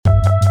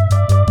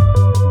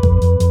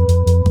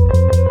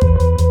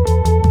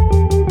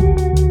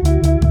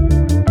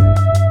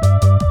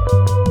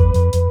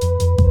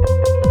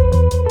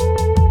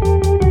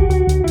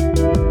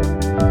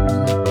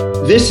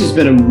this has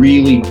been a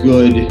really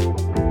good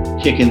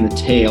kick in the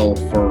tail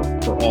for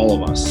all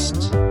of us.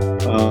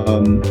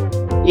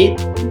 It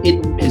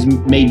has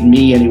made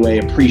me anyway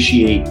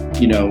appreciate,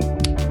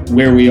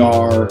 where we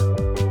are,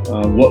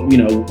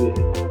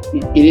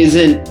 it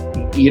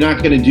isn't, you're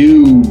not going to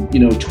do,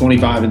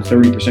 25 and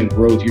 30%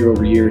 growth year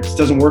over year. It just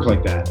doesn't work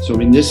like that. So,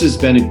 this has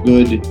been a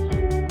good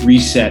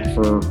reset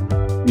for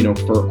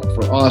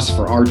us,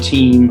 for our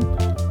team.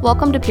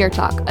 Welcome to Peer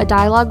Talk, a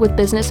dialogue with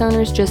business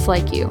owners just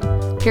like you.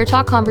 Peer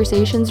Talk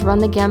conversations run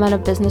the gamut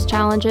of business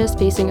challenges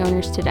facing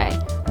owners today.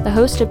 The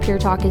host of Peer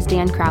Talk is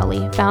Dan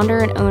Crowley, founder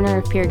and owner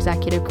of Peer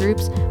Executive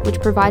Groups,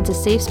 which provides a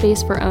safe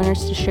space for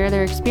owners to share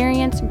their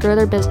experience, grow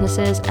their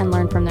businesses, and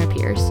learn from their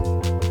peers.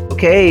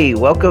 Okay,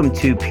 welcome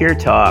to Peer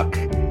Talk.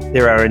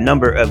 There are a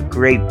number of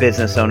great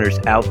business owners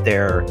out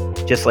there,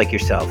 just like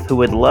yourself, who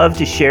would love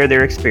to share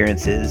their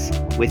experiences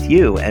with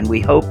you, and we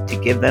hope to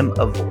give them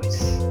a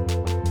voice.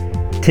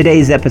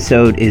 Today's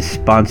episode is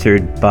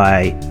sponsored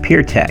by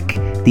PeerTech,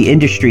 the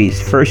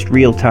industry's first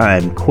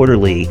real-time,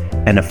 quarterly,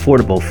 and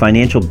affordable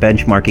financial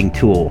benchmarking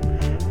tool.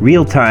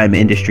 Real-time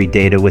industry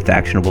data with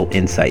actionable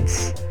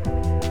insights.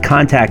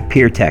 Contact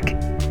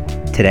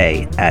PeerTech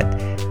today at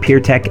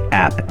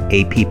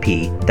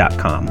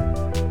peertechapp.com.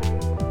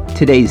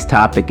 Today's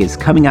topic is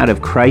coming out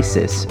of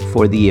crisis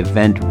for the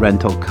event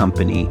rental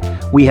company.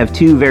 We have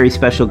two very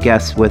special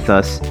guests with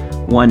us.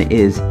 One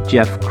is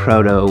Jeff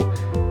Croto,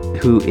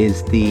 who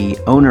is the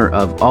owner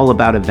of All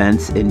About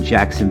Events in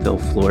Jacksonville,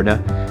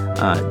 Florida.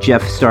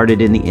 Jeff started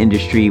in the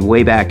industry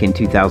way back in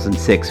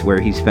 2006,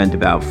 where he spent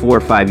about 4 or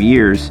 5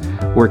 years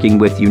working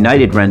with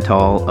United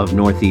Rental of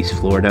Northeast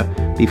Florida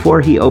before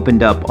he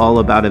opened up All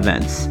About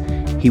Events.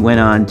 He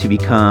went on to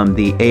become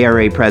the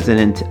ARA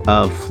president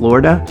of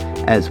Florida,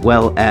 as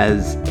well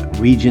as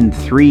Region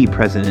 3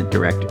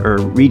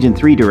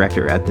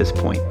 director at this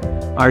point.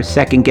 Our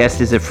second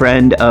guest is a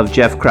friend of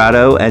Jeff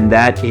Croto, and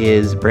that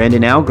is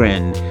Brandon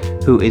Algren,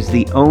 who is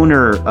the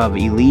owner of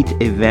Elite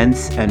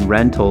Events and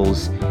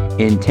Rentals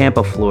in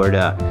Tampa,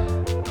 Florida.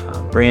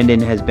 Brandon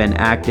has been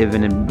active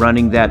in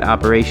running that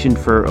operation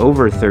for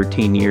over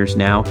 13 years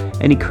now,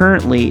 and he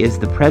currently is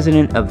the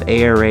president of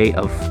ARA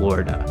of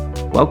Florida.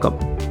 Welcome.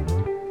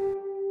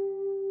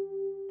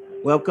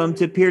 Welcome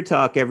to Peer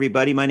Talk,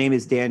 everybody. My name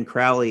is Dan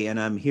Crowley, and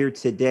I'm here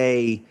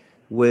today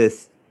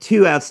with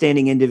two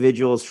outstanding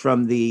individuals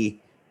from the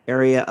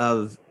area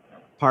of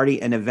party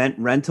and event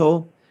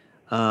rental.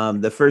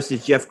 The first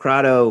is Jeff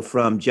Croto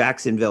from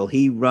Jacksonville.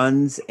 He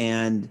runs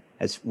and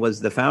was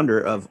the founder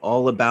of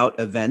All About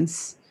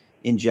Events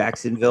in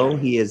Jacksonville.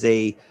 He is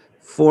a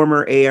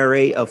former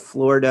ARA of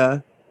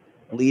Florida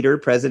leader,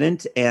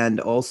 president, and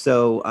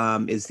also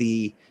is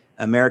the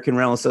American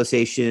Rental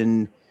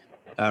Association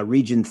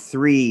Region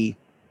 3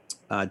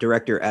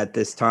 director at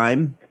this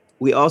time.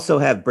 We also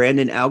have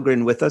Brandon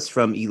Algren with us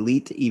from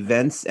Elite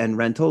Events and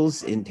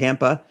Rentals in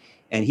Tampa,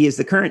 and he is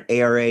the current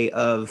ARA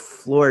of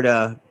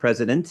Florida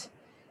president.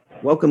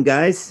 Welcome,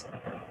 guys.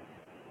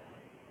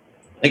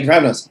 Thank you for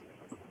having us.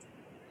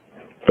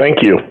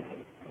 Thank you.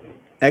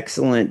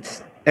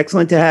 Excellent.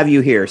 Excellent to have you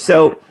here.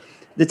 So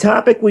the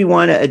topic we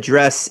want to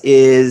address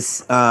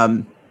is,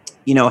 how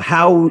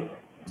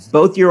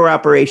both your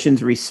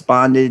operations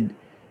responded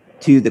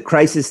to the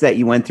crisis that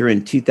you went through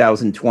in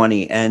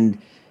 2020, and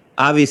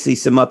obviously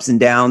some ups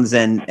and downs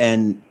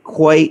and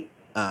quite,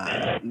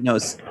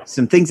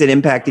 some things that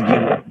impacted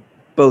you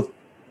both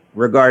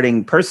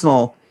regarding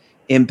personal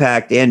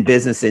impact and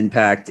business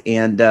impact.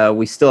 And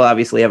we still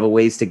obviously have a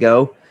ways to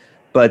go,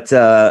 but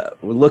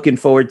we're looking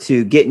forward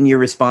to getting your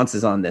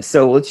responses on this.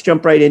 So let's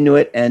jump right into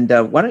it. And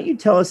why don't you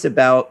tell us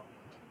about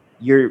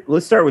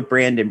let's start with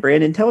Brandon.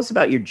 Brandon, tell us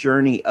about your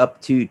journey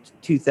up to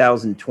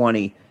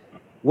 2020.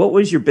 What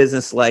was your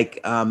business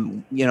like?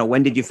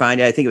 When did you find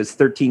it? I think it was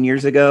 13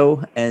 years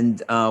ago.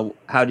 And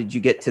how did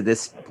you get to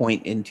this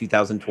point in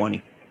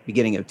 2020,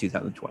 beginning of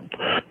 2020?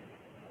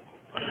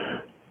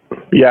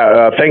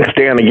 Yeah, thanks,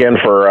 Dan, again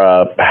for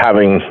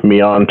having me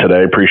on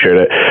today. Appreciate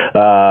it.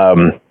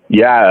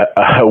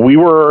 We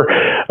were,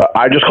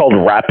 I just called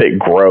rapid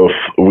growth.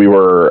 We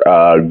were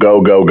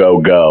go, go, go,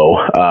 go.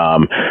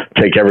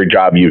 Take every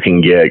job you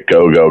can get,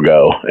 go, go,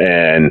 go.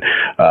 And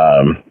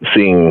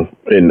seeing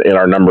in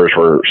our numbers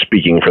were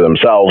speaking for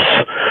themselves.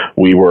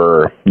 We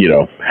were,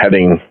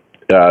 heading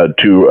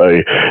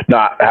to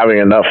not having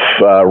enough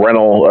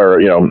rental or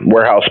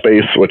warehouse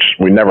space, which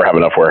we never have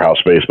enough warehouse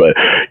space, but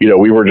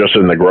we were just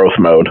in the growth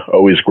mode,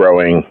 always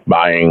growing,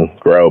 buying,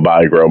 grow,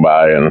 buy,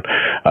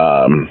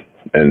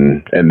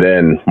 and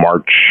then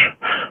March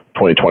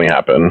 2020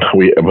 happened.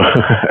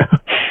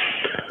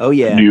 Oh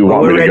yeah. Do you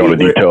want me to go into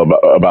detail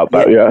about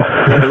that?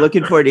 Yeah. We're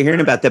looking forward to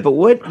hearing about that. But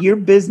what your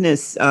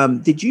business?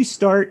 Did you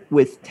start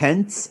with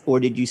tents, or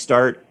did you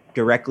start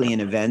directly in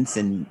events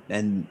and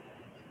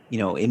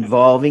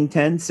involving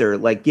tents, or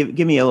like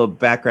give me a little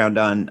background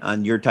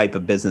on your type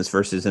of business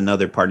versus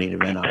another party and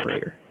event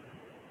operator?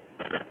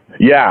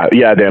 Yeah,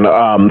 Dan.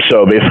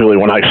 So basically,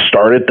 when I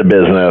started the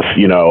business,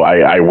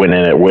 I went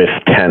in it with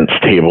tents,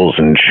 tables,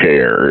 and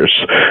chairs.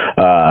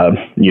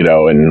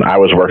 And I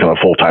was working a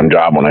full-time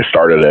job when I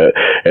started it,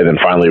 and then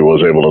finally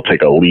was able to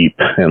take a leap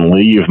and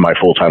leave my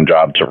full-time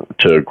job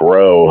to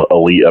grow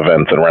Elite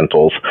Events and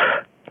Rentals.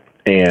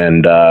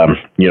 And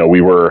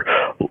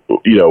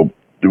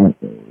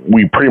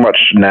we pretty much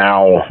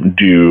now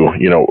do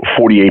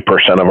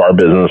 48% of our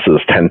business is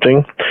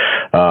tenting,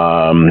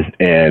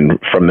 and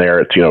from there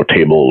it's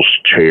tables,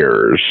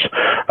 chairs,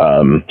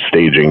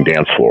 staging,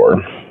 dance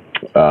floor.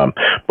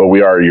 But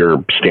we are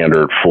your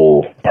standard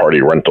full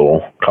party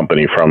rental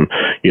company from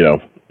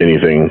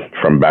anything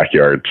from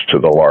backyards to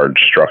the large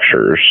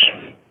structures.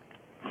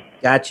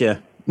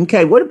 Gotcha.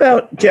 Okay, what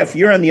about Jeff?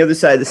 You're on the other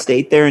side of the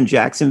state there in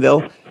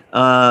Jacksonville.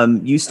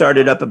 You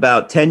started up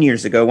about 10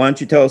 years ago. Why don't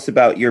you tell us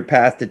about your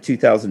path to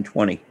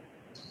 2020?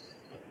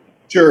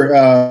 Sure.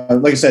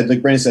 Like I said,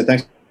 like Brandon said,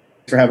 thanks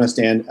for having us,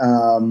 Dan.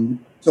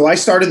 So I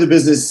started the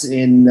business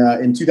in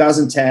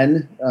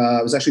 2010.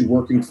 I was actually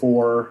working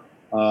for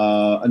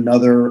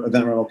another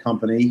event rental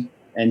company,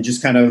 and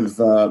just kind of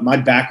my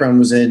background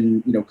was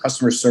in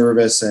customer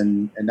service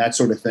and that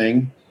sort of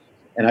thing.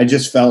 And I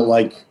just felt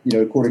like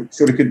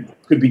sort of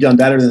could be done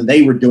better than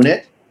they were doing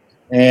it.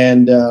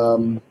 And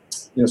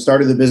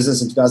started the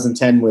business in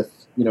 2010 with,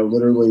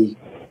 literally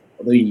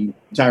the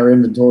entire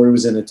inventory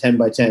was in a 10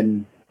 by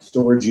 10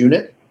 storage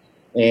unit.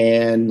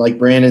 And like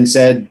Brandon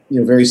said,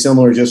 very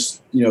similar,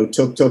 just,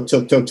 took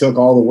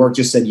all the work,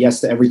 just said yes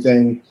to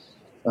everything.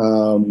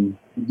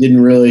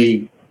 Didn't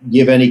really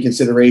give any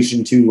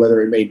consideration to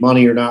whether it made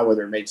money or not,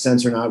 whether it made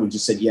sense or not. We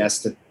just said yes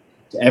to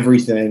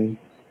everything.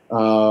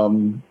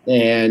 And,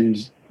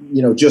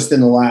 just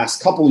in the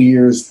last couple of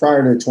years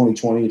prior to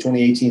 2020,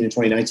 2018 and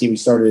 2019, we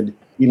started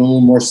being a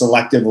little more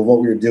selective of what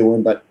we were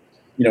doing. But,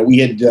 we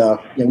had,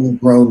 we've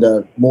grown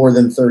to more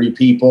than 30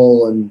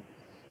 people and,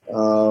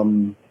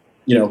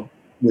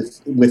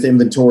 with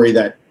inventory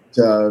that,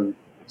 and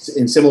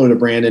similar to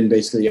Brandon,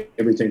 basically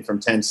everything from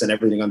tents and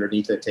everything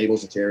underneath it,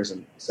 tables and chairs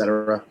and et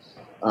cetera.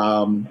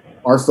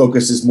 Our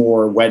focus is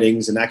more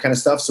weddings and that kind of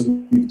stuff. So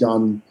we've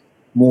done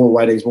more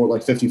weddings, more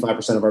like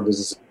 55% of our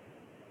business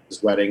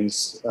is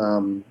weddings,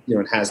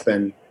 it has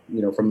been,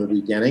 from the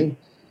beginning.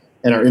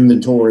 And our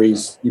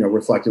inventories,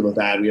 reflective of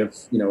that. We have,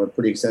 a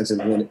pretty extensive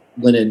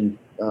linen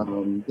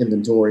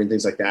inventory and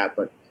things like that.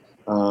 But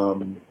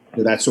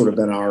that's sort of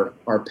been our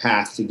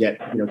path to get,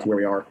 to where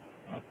we are.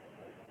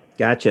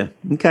 Gotcha.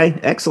 Okay,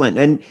 excellent.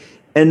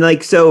 And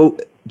like, so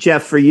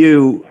Jeff, for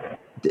you,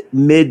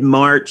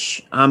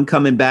 mid-March, I'm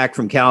coming back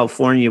from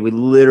California. We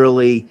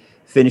literally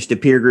finished a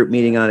peer group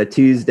meeting on a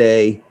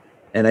Tuesday,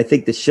 and I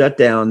think the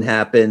shutdown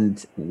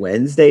happened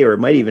Wednesday, or it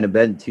might even have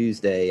been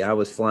Tuesday. I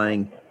was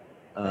flying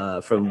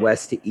from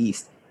west to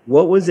east.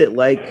 What was it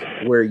like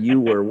where you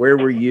were? Where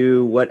were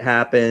you? What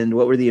happened?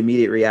 What were the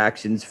immediate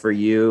reactions for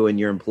you and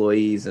your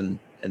employees and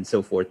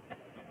so forth?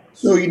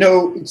 So,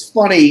 it's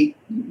funny.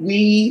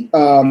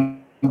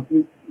 I'm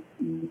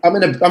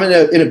in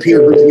a peer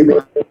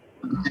group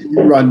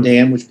you run,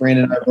 Dan, which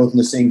Brandon and I are both in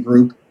the same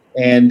group.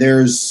 And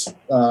there's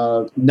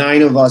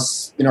 9 of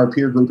us in our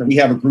peer group, and we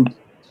have a group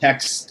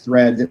text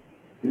thread that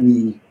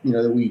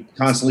we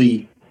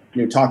constantly,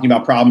 talking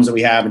about problems that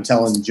we have and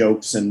telling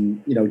jokes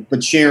and,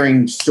 but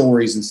sharing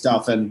stories and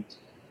stuff. And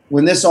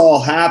when this all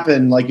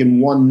happened, like in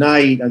one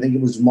night, I think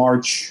it was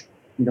March,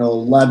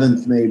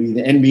 11th, maybe,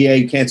 the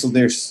NBA canceled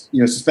their,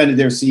 suspended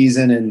their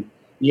season, and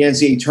the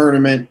NCAA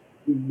tournament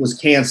was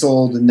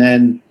canceled. And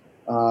then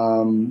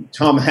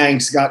Tom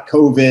Hanks got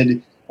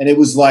COVID. And it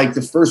was like,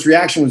 the first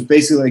reaction was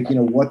basically like,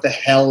 what the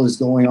hell is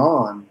going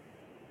on?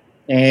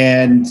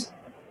 And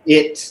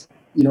it,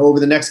 over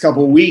the next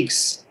couple of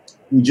weeks,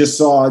 we just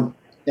saw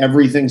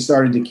everything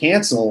started to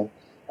cancel.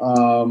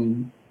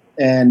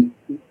 And,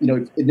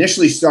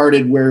 initially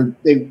started where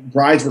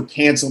brides were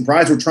canceled.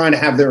 Brides were trying to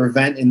have their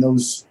event in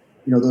those,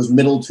 those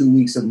middle 2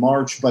 weeks of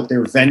March, but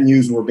their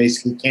venues were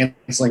basically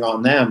canceling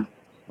on them.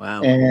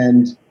 Wow.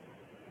 And,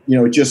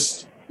 it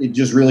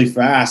just really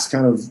fast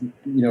kind of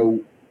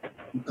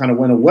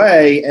went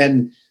away.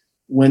 And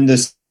when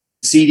the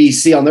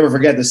CDC, I'll never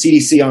forget the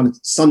CDC on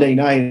Sunday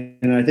night,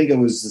 and I think it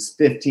was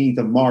the 15th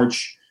of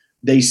March,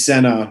 they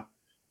sent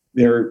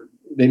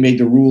they made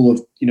the rule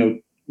of,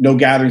 no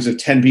gatherings of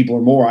 10 people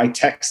or more. I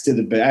texted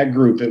the bag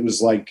group. It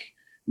was like,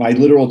 my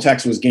literal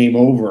text was game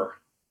over.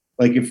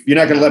 Like, if you're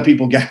not going to let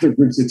people gather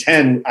groups of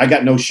 10, I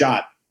got no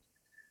shot.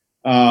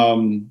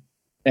 And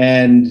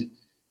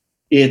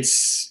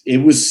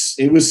it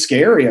was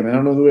scary. I mean, I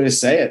don't know the way to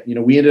say it.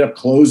 We ended up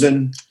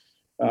closing,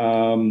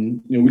 a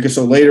week or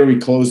so later, we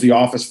closed the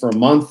office for a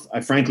month. I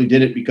frankly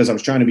did it because I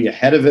was trying to be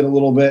ahead of it a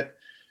little bit.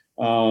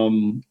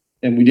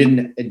 And we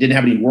didn't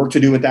have any work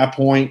to do at that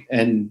point.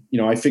 And,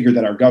 I figured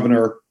that our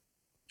governor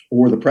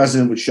or the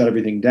president would shut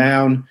everything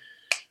down,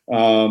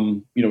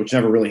 which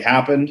never really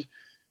happened.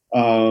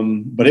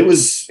 But it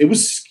was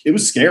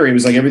scary. It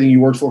was like everything you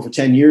worked for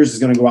 10 years is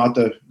going to go out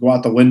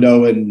the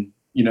window, and,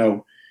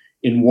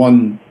 in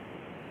one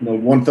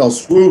fell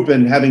swoop.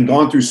 And having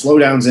gone through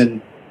slowdowns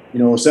in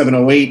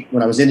 07, 08,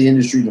 when I was in the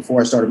industry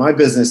before I started my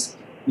business,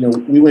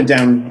 we went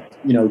down,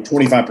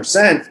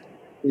 25%.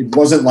 It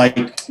wasn't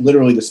like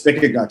literally the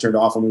spigot got turned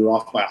off and we were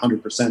off by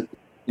 100%,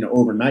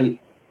 overnight.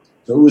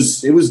 So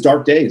it was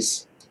dark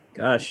days.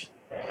 Gosh.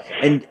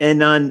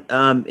 And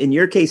on in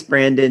your case,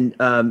 Brandon,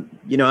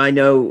 I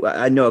know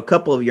a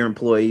couple of your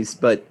employees,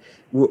 but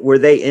were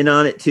they in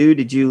on it too?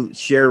 Did you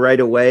share right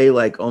away,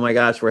 like, oh my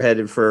gosh, we're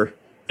headed for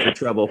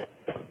trouble?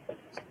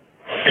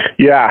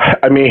 Yeah,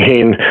 I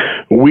mean,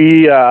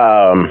 we,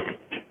 man,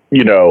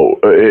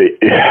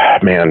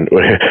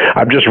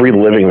 I'm just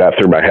reliving that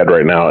through my head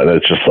right now, and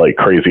it's just like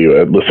crazy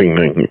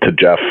listening to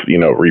Jeff,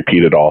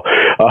 repeat it all.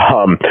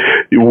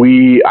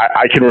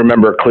 I can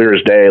remember clear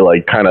as day,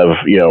 like kind of,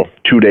 2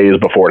 days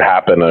before it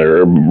happened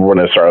or when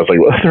it started, I was like,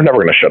 well, they're never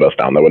going to shut us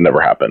down. That would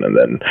never happen. And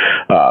then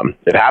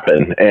it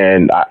happened.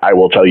 And I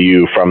will tell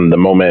you, from the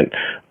moment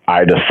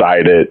I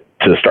decided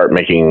to start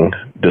making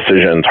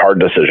hard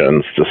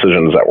decisions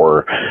that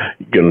were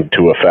going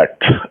to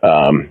affect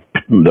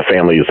the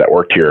families that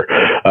worked here.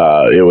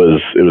 It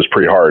was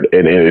pretty hard,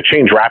 and it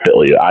changed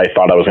rapidly. I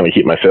thought I was going to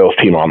keep my sales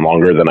team on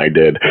longer than I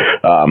did.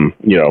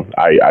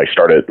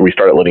 We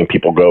started letting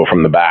people go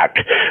from the back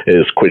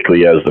as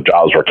quickly as the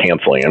jobs were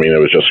canceling. I mean, it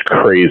was just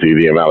crazy,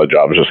 the amount of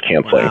jobs just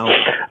canceling. Wow.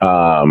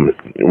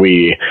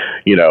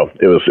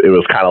 It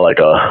was kind of like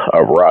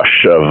a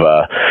rush of,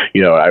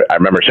 I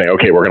remember saying,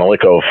 okay, we're going to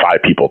let go of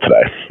 5 people today.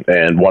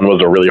 And one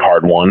was a really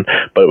hard one,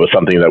 but it was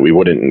something that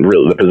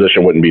the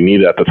position wouldn't be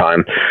needed at the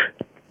time.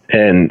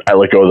 And I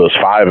let go of those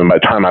 5, and by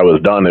the time I was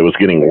done, it was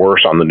getting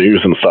worse on the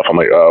news and stuff. I'm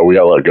like, oh, we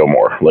gotta let go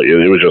more. Like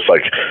it was just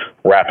like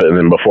rapid. And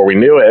then before we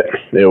knew it,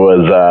 it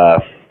was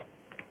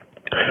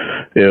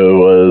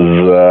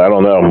I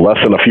don't know, less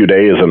than a few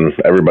days, and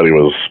everybody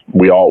got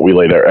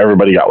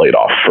laid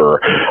off for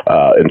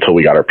until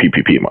we got our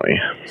PPP money.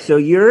 So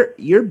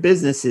your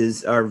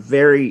businesses are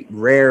very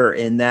rare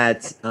in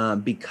that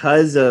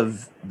because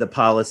of the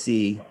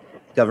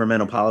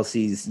governmental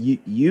policies,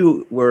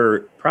 you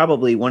were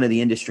probably one of the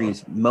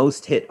industries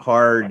most hit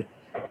hard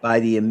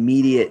by the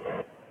immediate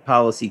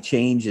policy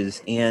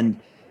changes. And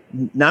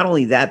not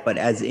only that, but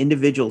as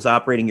individuals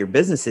operating your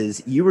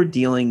businesses, you were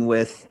dealing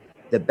with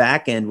the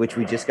back end, which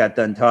we just got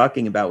done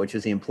talking about, which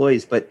is the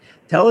employees. But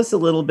tell us a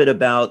little bit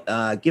about,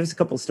 give us a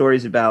couple of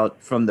stories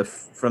about from the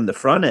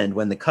front end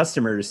when the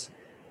customers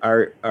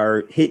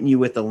are hitting you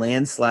with the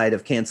landslide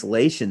of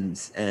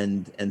cancellations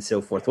and so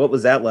forth. What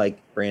was that like,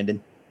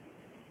 Brandon?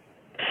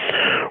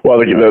 Well,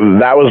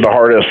 that was the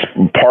hardest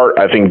part,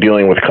 I think,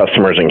 dealing with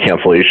customers and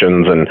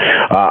cancellations. And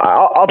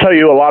I'll tell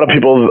you, a lot of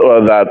people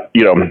that,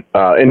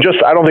 and just,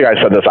 I don't think I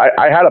said this,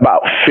 I had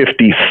about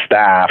 50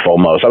 staff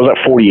almost. I was at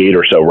 48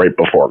 or so right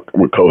before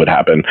COVID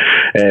happened.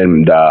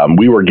 And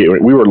we were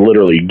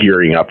literally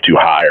gearing up to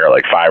hire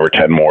like 5 or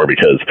 10 more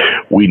because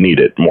we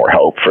needed more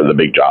help for the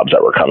big jobs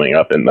that were coming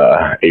up in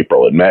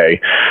April and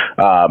May.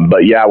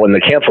 But yeah, when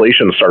the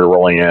cancellations started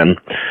rolling in,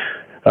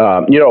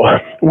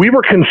 we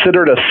were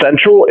considered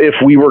essential if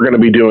we were going to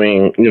be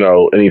doing,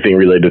 anything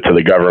related to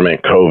the government,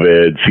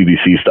 COVID,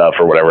 CDC stuff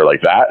or whatever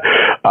like that.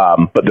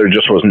 But there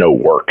just was no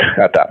work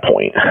at that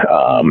point.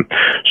 And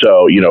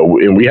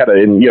we had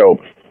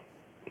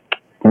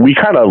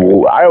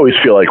I always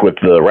feel like with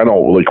the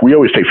rental, like we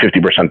always take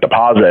 50%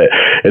 deposit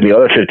and the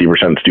other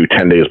 50% is due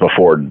 10 days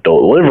before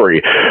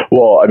delivery.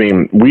 Well, I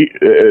mean,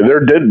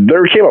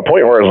 there came a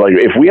point where it was like,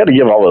 if we had to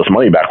give all this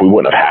money back, we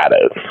wouldn't have had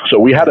it. So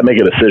we had to make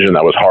a decision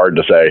that was hard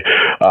to say,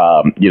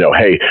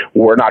 hey,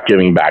 we're not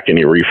giving back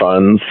any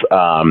refunds.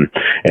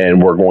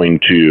 And we're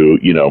going to,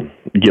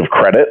 give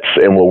credits,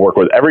 and we'll work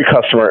with every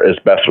customer as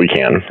best we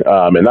can.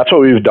 And that's what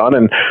we've done.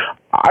 And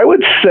I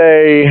would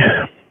say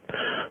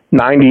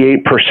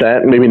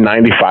 98%, maybe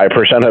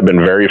 95% have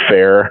been very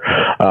fair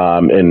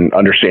in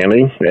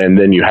understanding. And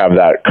then you have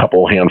that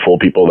handful of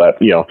people that,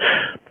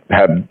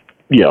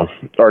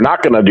 are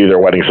not going to do their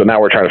wedding. So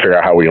now we're trying to figure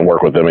out how we can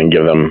work with them and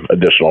give them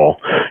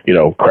additional,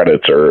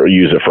 credits or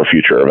use it for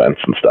future events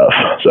and stuff.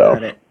 So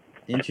got it.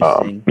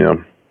 Interesting.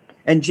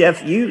 And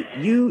Jeff,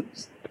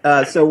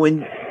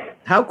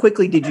 how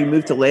quickly did you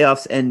move to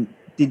layoffs? And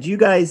did you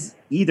guys,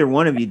 either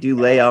one of you, do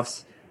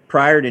layoffs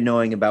prior to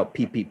knowing about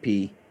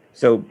PPP?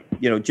 So,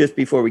 just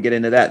before we get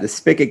into that, the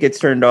spigot gets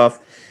turned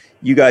off.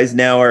 You guys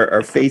now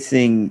are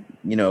facing,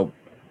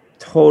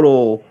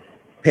 total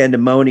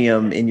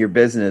pandemonium in your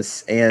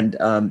business. And,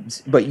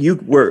 but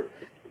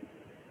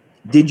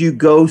did you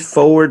go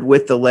forward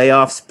with the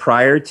layoffs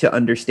prior to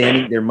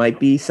understanding there might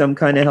be some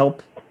kind of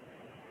help?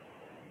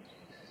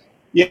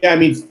 Yeah, I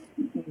mean,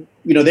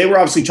 they were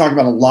obviously talking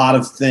about a lot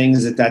of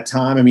things at that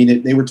time. I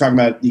mean, they were talking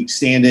about the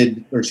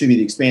expanded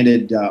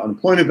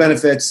unemployment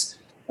benefits.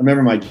 I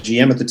remember my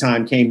GM at the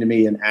time came to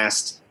me and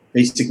asked,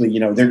 basically,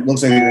 there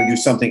looks like they're going to do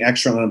something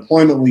extra on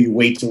unemployment. Will you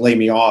wait to lay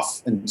me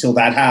off until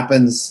that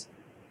happens,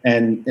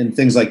 and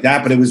things like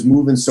that? But it was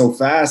moving so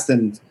fast,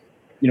 and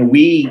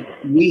we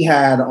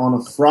had on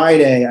a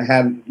Friday, I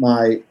had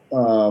we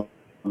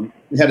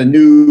had a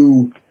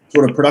new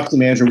sort of production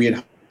manager we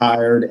had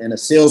hired and a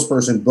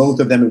salesperson. Both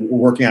of them were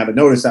working out of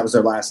notice. That was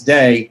their last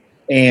day,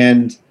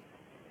 and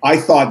I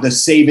thought the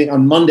saving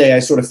on Monday, I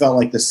sort of felt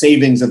like the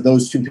savings of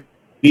those two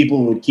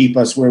people would keep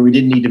us where we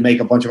didn't need to make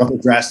a bunch of other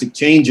drastic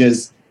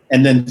changes.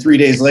 And then 3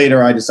 days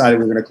later, I decided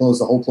we were going to close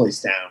the whole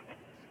place down.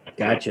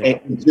 Gotcha.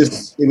 It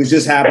was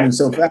just happening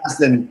so fast.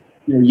 And,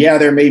 yeah,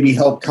 there may be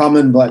help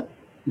coming, but,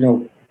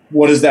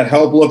 what does that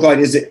help look like?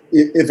 Is it,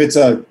 if it's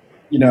a,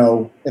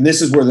 and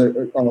this is where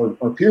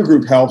our peer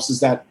group helps, is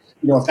that,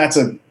 if that's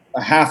a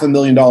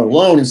 $500,000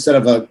 loan instead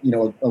of a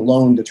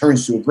loan that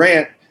turns to a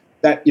grant,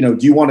 that, do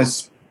you want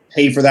to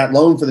pay for that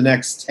loan for the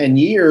next 10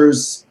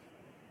 years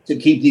to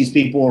keep these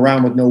people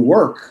around with no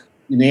work?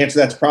 And the answer to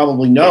that's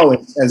probably no,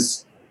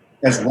 as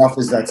rough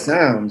as that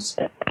sounds.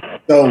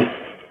 So,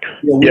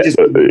 we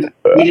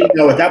didn't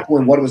know at that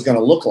point what it was going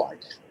to look like.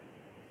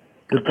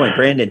 Good point,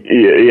 Brandon.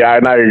 Yeah,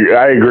 and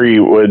I agree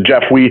with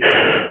Jeff. We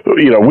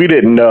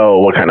didn't know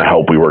what kind of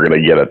help we were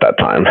going to get at that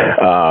time.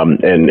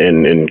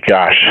 And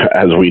gosh,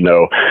 as we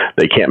know,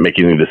 they can't make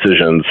any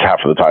decisions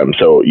half of the time.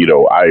 So,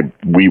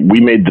 we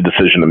made the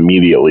decision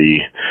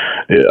immediately.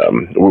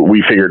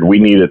 We figured we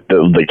needed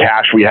the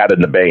cash we had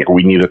in the bank.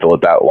 We needed to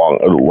let that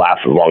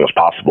last as long as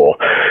possible.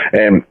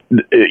 And,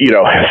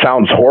 it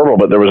sounds horrible,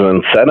 but there was an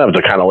incentive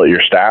to kind of let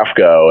your staff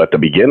go at the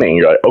beginning.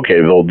 You're like, okay,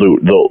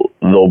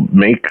 they'll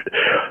make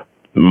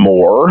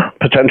more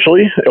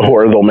potentially,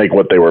 or they'll make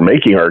what they were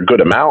making or a good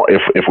amount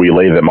if we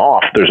lay them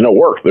off. There's no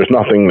work, there's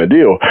nothing to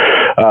do,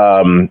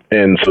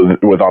 and so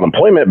with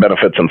unemployment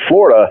benefits in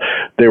Florida,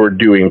 they were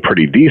doing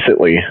pretty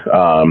decently.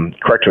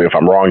 Correct me if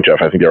I'm wrong,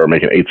 Jeff. I think they were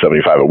making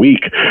 $875 a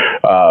week,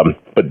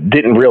 but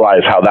didn't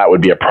realize how that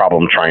would be a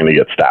problem trying to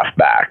get staff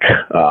back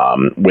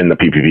when the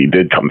PPP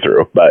did come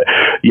through. But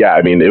yeah,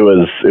 I mean, it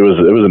was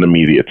an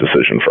immediate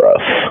decision for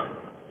us.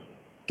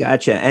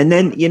 Gotcha. And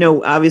then,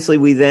 obviously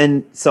we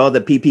then saw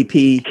the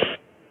PPP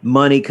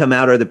money come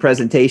out, or the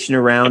presentation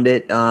around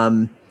it.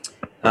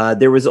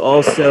 There was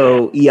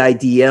also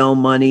EIDL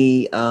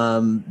money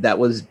that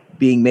was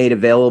being made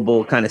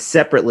available kind of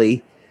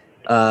separately,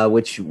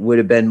 which would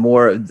have been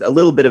a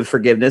little bit of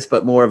forgiveness,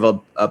 but more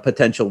of a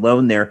potential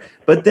loan there.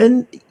 But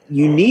then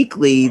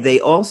uniquely, they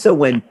also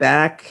went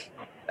back.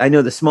 I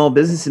know the Small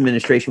Business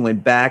Administration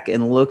went back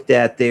and looked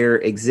at their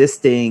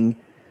existing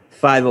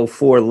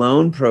 504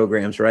 loan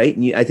programs, right?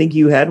 And I think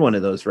you had one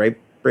of those, right,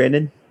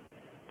 Brandon?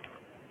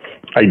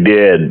 I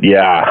did,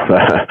 yeah.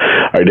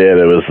 I did.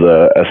 It was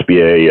the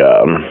SBA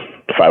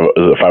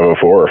 504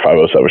 or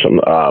 507 or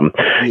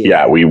something.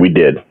 Yeah, we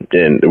did,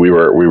 and we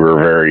were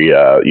very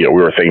we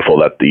were thankful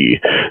that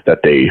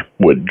they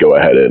would go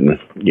ahead and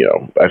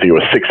I think it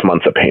was 6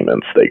 months of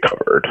payments they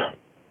covered.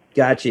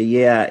 Gotcha.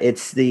 Yeah,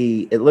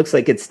 it looks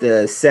like it's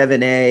the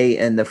 7A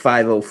and the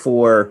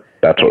 504.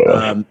 That's what it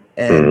was.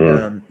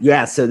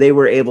 Yeah, so they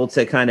were able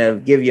to kind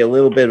of give you a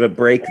little bit of a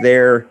break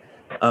there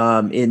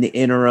in the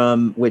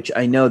interim, which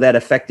I know that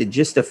affected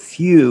just a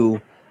few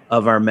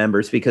of our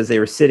members because they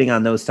were sitting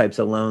on those types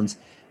of loans.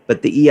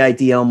 But the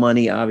EIDL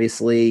money,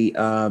 obviously,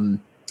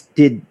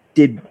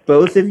 did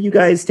both of you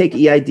guys take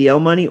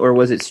EIDL money, or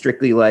was it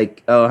strictly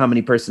like, oh, how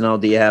many personnel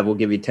do you have? We'll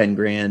give you 10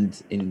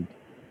 grand in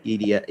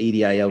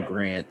EIDL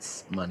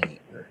grants money.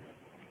 Or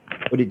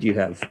what did you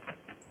have?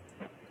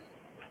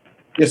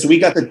 Yeah, so we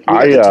got the.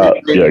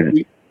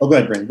 Go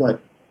ahead, Brandon. Go ahead.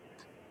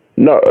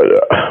 No,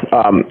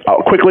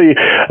 quickly,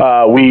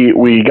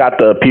 we got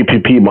the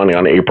PPP money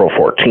on April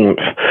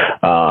 14th,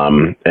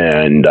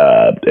 and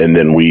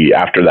then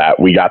after that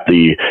we got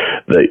the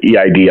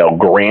EIDL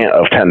grant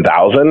of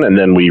 10,000, and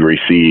then we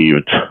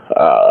received.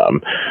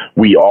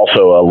 We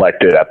also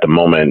elected at the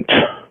moment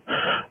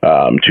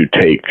to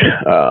take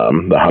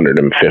the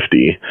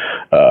 150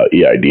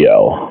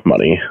 EIDL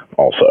money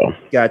also.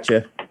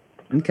 Gotcha.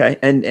 Okay,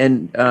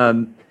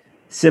 and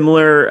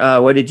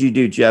similar. What did you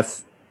do,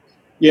 Jeff?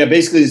 Yeah,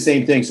 basically the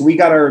same thing. So we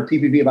got our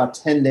PPP about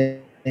 10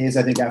 days,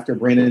 I think, after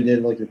Brandon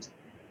did, like the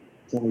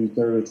 23rd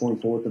or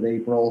 24th of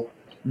April.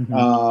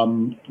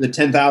 Mm-hmm. The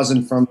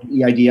 10,000 from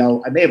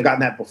EIDL, I may have gotten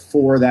that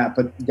before that,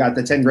 but got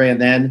the 10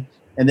 grand then.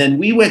 And then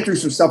we went through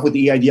some stuff with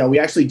the EIDL. We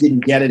actually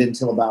didn't get it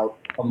until about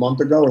a month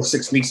ago or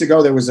 6 weeks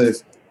ago. There was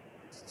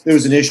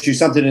an issue,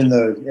 something in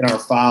our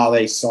file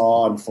they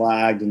saw and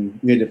flagged, and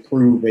we had to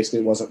prove basically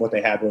it wasn't what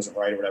they had wasn't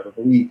right or whatever.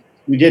 But we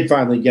did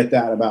finally get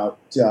that about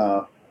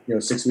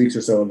 6 weeks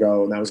or so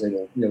ago, and that was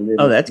able.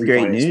 Oh, that's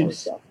great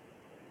news.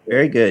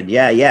 Very good.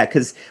 Yeah.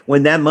 Because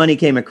when that money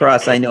came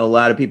across, I know a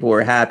lot of people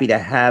were happy to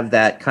have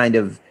that kind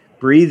of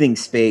breathing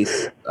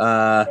space,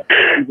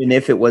 even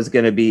if it was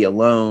going to be a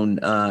loan.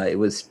 It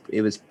was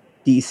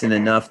decent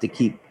enough to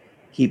keep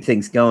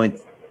things going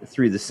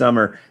through the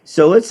summer.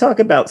 So let's talk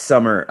about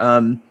summer.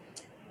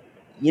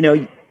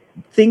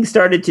 Things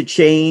started to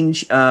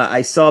change.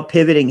 I saw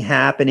pivoting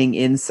happening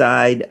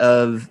inside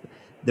of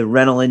the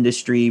rental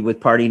industry with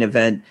Party and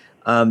Event.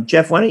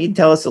 Jeff, why don't you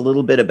tell us a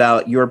little bit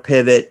about your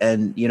pivot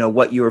and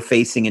what you were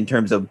facing in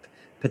terms of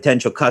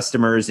potential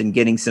customers and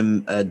getting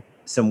some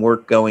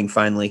work going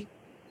finally?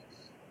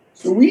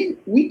 So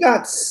we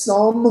got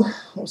some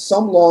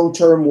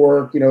long-term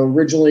work.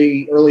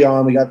 Originally early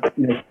on we got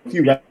a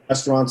few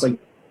restaurants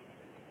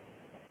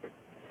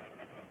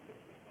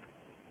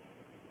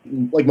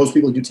like most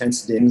people do tent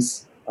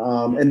stings.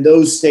 And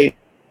those stayed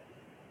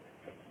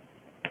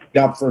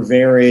up for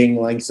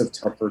varying lengths of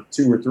time, for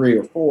 2 or 3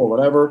 or 4,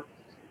 whatever.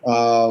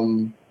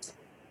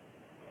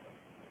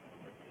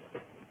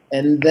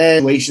 And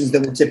then situations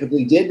that we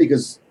typically did,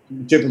 because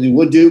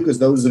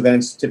those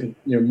events typically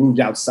moved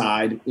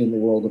outside in the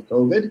world of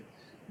COVID.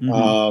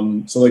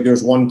 Mm-hmm. So like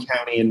there's one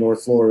county in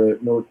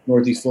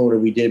Northeast Florida,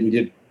 we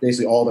did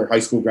basically all their high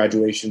school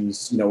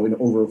graduations, in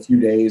over a few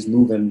days,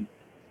 moving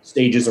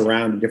stages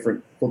around to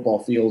different football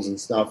fields and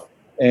stuff.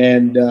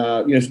 And,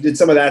 so did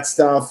some of that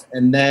stuff.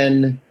 And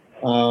then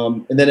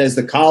as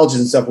the colleges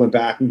and stuff went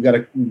back, we've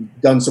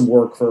done some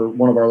work for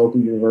one of our local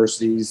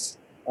universities.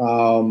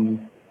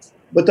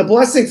 But the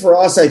blessing for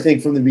us, I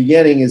think, from the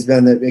beginning has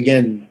been that,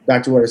 again,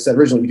 back to what I said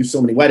originally, we do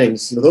so many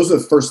weddings. Those are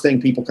the first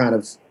thing people kind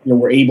of,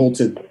 were able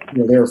to,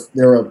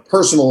 they're a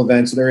personal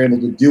event, so they're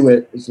able to do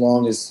it as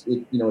long as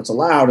it's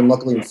allowed. And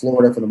luckily in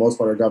Florida, for the most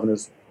part, our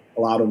governors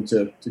allowed them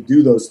to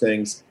do those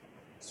things.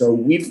 So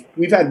we've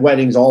had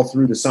weddings all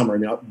through the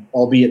summer,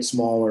 albeit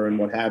smaller and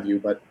what have you.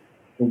 But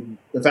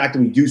the fact that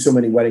we do so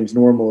many weddings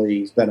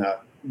normally has been a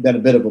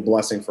bit of a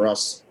blessing for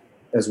us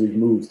as we've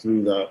moved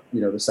through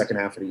the second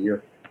half of the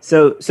year.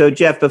 So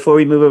Jeff, before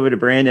we move over to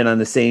Brandon on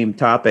the same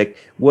topic,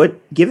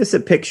 give us a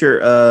picture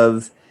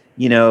of,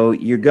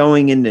 you're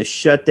going into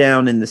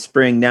shutdown in the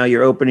spring. Now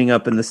you're opening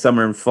up in the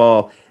summer and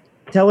fall.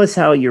 Tell us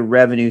how your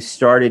revenue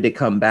started to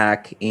come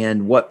back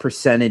and what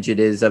percentage it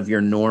is of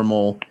your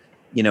normal,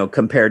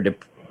 compared to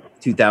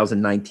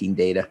 2019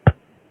 data.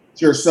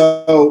 Sure.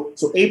 So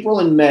April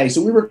and May.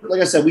 So we were,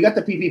 like I said, we got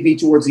the PPP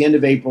towards the end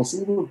of April.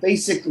 So we were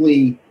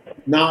basically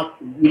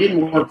we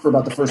didn't work for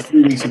about the first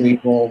 3 weeks of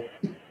April.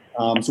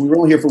 So we were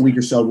only here for a week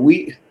or so.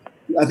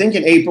 I think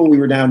in April we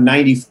were down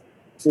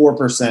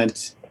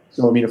 94%.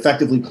 So,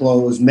 effectively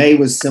closed. May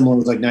was similar, it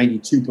was like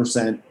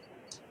 92%.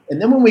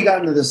 And then when we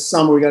got into the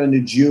summer, we got into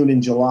June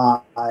and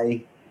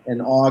July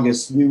and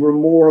August, we were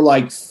more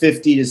like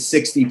 50 to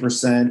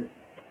 60%.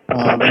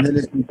 And then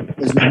as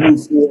we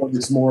move forward,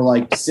 it's more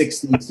like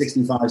 60,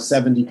 65,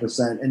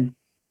 70%. And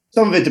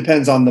some of it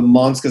depends on the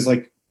months because,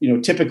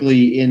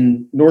 typically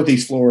in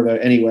Northeast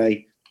Florida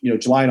anyway,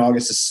 July and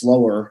August is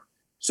slower.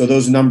 So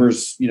those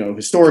numbers,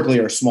 historically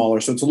are smaller.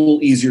 So it's a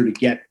little easier to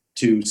get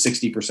to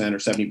 60% or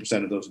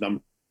 70% of those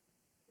numbers.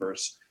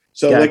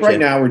 So Gotcha. Like right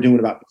now we're doing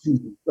about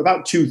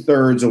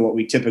 2/3 of what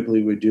we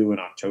typically would do in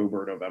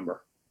October,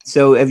 November.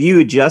 So have you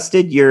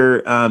adjusted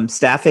your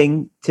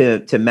staffing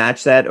to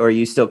match that, or are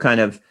you still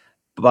kind of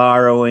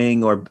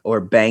borrowing or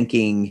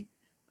banking?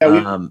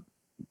 Yeah.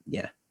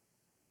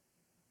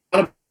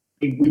 When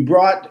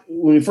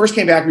we first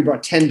came back, we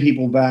brought 10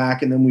 people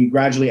back, and then we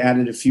gradually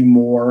added a few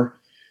more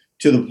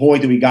to the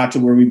point that we got to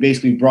where we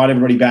basically brought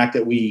everybody back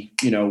that we,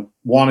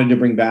 wanted to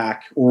bring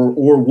back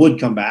or would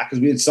come back, because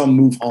we had some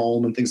move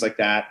home and things like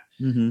that.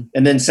 Mm-hmm.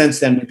 And then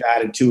since then we've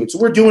added to it. So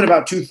we're doing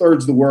about 2/3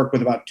 of the work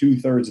with about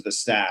 2/3 of the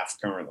staff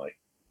currently.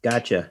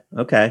 Gotcha.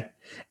 Okay.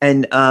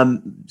 And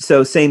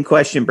so same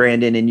question,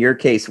 Brandon, in your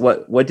case,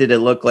 what did it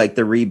look like,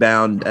 the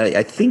rebound?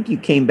 I think you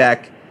came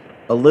back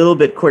a little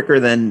bit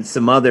quicker than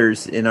some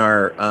others in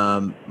our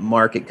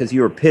market because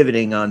you were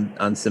pivoting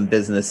on some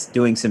business,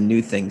 doing some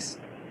new things.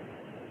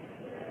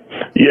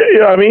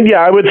 Yeah,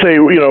 I would say,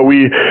 we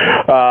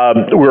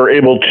were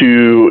able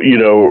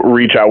to,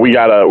 reach out. We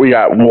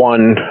got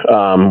one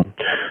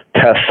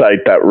test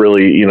site that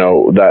really,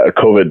 that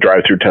COVID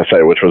drive-through test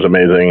site, which was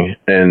amazing.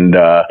 And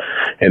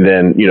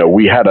then,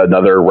 we had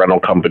another rental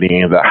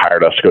company that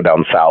hired us to go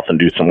down south and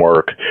do some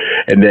work.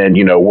 And then,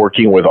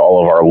 working with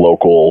all of our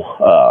local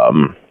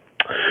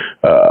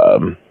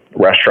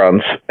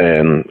restaurants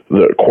and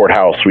the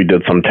courthouse, we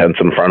did some tents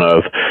in front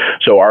of.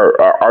 So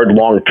our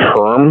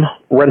long-term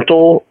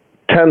rental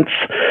tents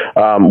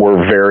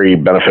were very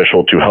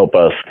beneficial to help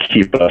us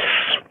keep us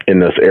in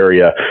this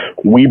area.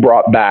 We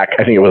brought back,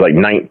 I think it was like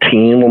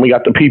 19 when we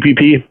got the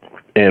PPP,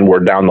 and we're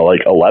down to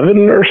like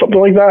 11 or something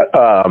like that.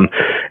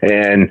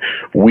 And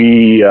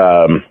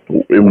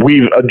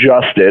we've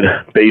adjusted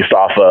based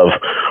off of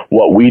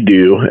what we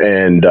do,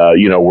 and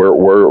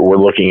we're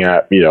looking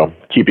at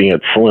keeping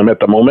it slim at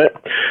the moment,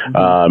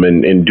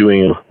 and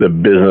doing the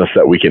business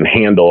that we can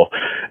handle.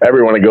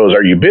 Everyone goes,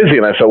 "Are you busy?"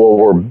 And I said, "Well,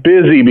 we're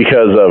busy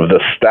because of the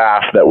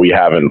staff that we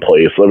have in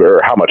place,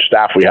 or how much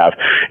staff we have.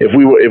 If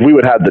we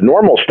would have the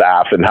normal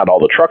staff and had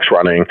all the trucks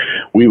running,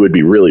 we would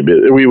be really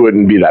busy. We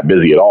wouldn't be that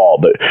busy at all.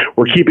 But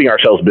we're keeping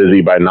ourselves busy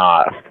by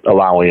not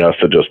allowing us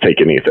to just take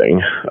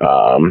anything."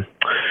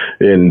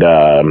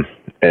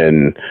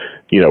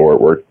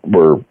 We're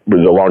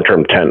the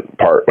long-term tent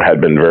part had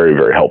been very,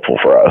 very helpful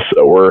for us.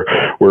 So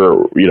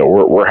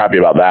we're happy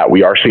about that.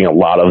 We are seeing a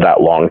lot of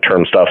that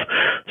long-term stuff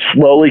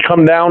slowly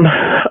come down.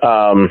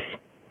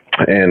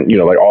 And,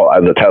 like all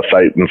the test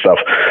site and stuff,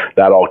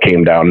 that all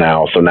came down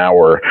now. So now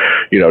we're,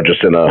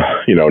 just in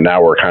a,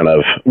 now we're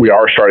we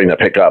are starting to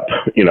pick up.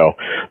 The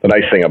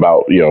nice thing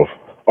about,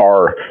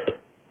 our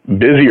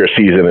busier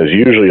season is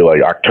usually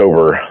like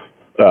October,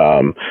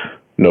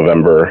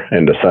 November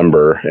and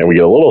December, and we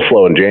get a little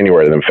slow in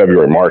January. Then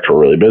February, March, we're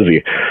really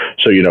busy.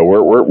 So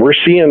we're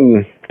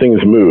seeing things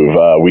move.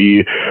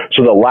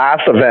 So the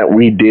last event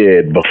we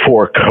did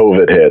before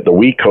COVID hit, the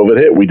week COVID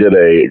hit, we did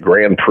a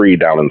Grand Prix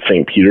down in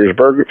St.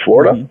 Petersburg,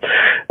 Florida,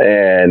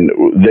 and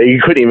they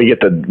couldn't even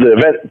get the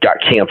event got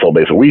canceled.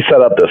 Basically, we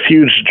set up this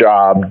huge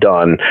job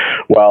done.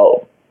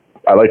 Well,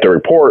 I like to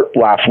report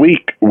last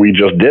week we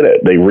just did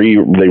it. They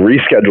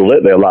rescheduled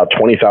it. They allowed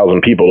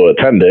 20,000 people to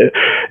attend it,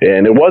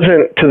 and it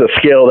wasn't to the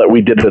scale that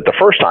we did it the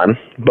first time,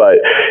 but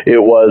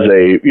it was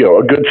a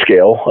good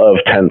scale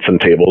of tents and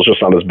tables, just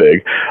not as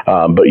big.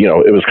 But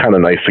it was kind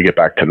of nice to get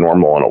back to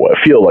normal in a way.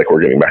 I feel like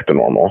we're getting back to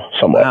normal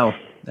somewhat. Wow,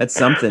 that's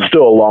something.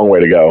 Still a long way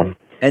to go.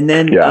 And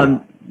then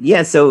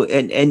so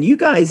and you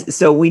guys,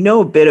 so we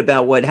know a bit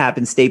about what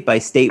happened state by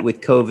state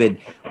with COVID.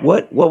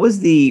 What was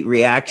the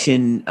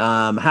reaction?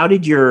 How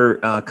did your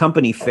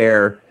company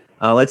fare?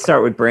 Let's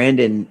start with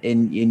Brandon.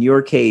 In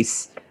your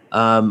case,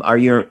 are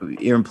your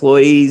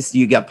employees?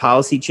 You got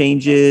policy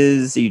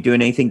changes? Are you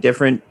doing anything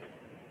different?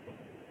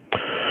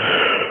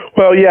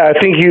 Well, yeah, I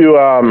think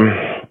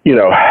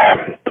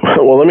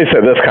well, let me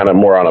say this kind of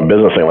more on a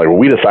business thing. Like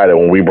we decided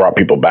when we brought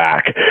people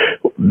back,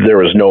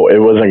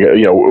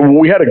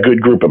 we had a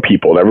good group of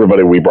people, and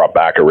everybody we brought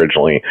back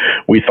originally,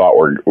 we thought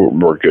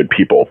were good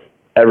people.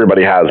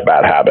 Everybody has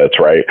bad habits,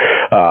 right?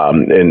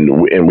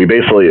 And we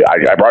basically,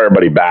 I brought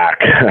everybody back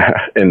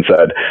and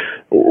said,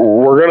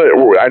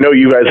 I know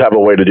you guys have a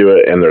way to do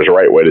it, and there's a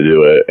right way to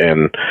do it.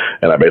 And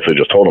I basically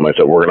just told them, I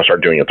said, we're going to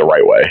start doing it the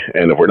right way.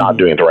 And if we're not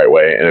doing it the right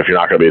way, and if you're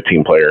not going to be a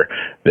team player,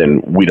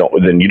 then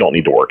you don't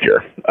need to work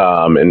here.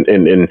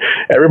 And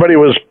everybody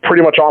was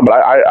pretty much on,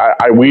 but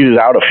I weeded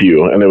out a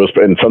few, and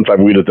since I've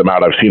weeded them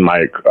out, I've seen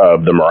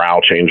the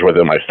morale change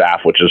within my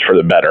staff, which is for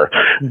the better.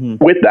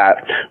 Mm-hmm. With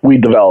that, we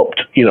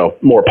developed,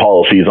 more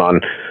policies on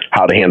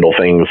how to handle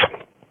things.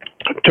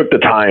 Took the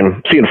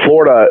time. See, in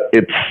Florida,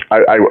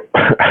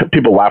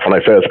 people laugh when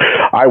I say this.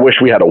 I wish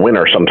we had a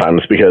winter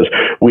sometimes because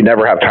we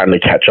never have time to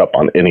catch up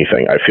on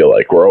anything. I feel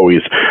like we're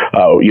always,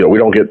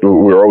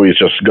 we're always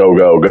just go,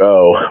 go,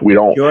 go. We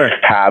don't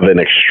have an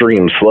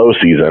extreme slow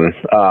season.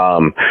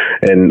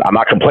 And I'm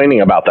not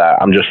complaining about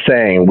that. I'm just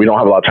saying we don't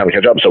have a lot of time to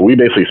catch up. So we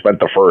basically spent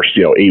the first,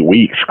 8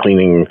 weeks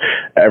cleaning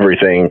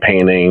everything,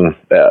 painting,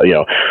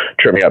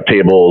 trimming up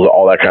tables,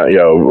 all that kind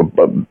of,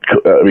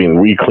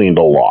 we cleaned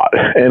a lot.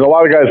 And a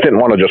lot of guys didn't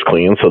want to just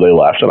clean, so they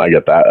left, and I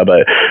get that.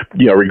 But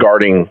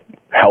regarding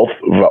health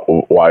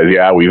wise,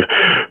 we've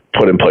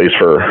put in place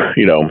for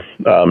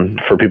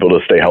people to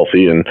stay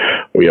healthy, and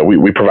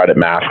we provided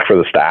masks for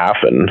the staff,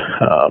 and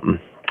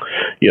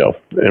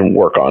and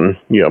work on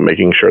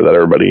making sure that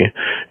everybody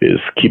is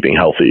keeping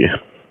healthy.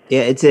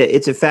 Yeah,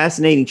 it's a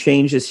fascinating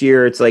change this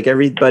year. It's like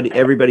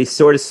everybody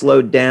sort of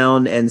slowed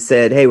down and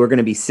said, "Hey, we're going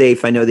to be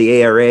safe." I know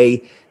the ARA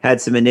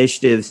had some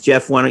initiatives.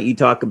 Jeff, why don't you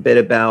talk a bit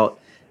about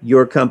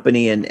your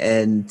company and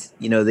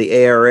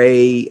the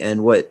ARA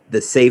and what the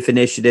SAFE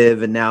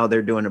initiative, and now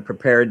they're doing a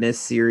preparedness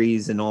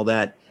series and all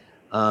that.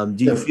 Do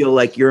you feel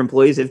like your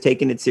employees have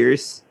taken it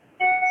serious?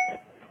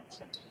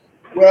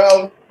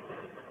 Well,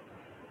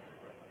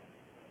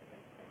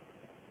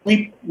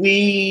 I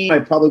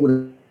probably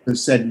would have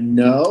said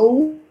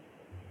no.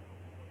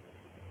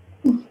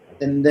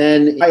 And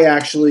then I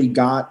actually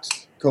got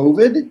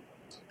COVID.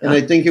 And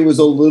I think it was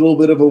a little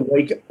bit of a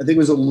wake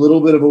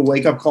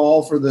up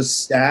call for the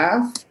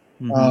staff.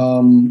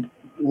 Mm-hmm.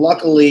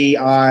 Luckily,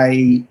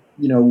 the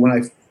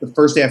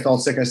first day I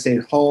felt sick, I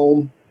stayed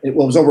home. It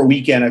was over a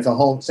weekend. I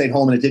stayed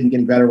home, and it didn't get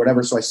any better,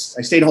 whatever. So I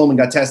stayed home and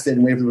got tested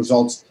and waited for the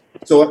results.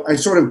 So I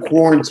sort of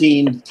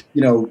quarantined,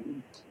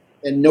 and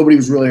nobody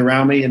was really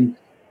around me.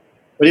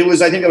 But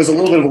I think it was a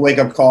little bit of a wake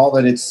up call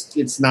that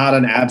it's not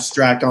an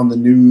abstract on the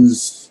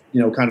news,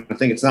 kind of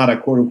thing. It's not a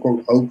quote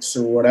unquote hoax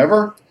or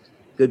whatever.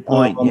 Good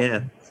point.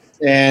 Yeah.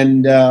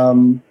 And,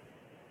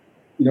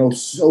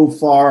 so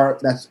far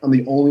I'm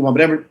the only one,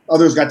 but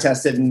others got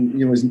tested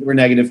and, were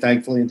negative,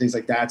 thankfully, and things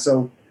like that.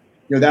 So,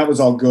 that was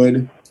all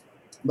good.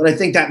 But I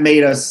think that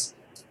made us,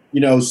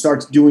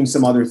 start doing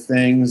some other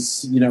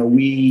things.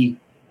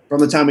 From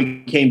the time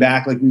we came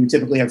back, we would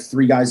typically have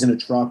 3 guys in a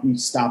truck. We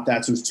stopped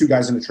that. So it was 2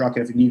 guys in a truck.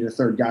 And if you needed a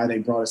 3rd guy, they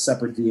brought a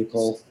separate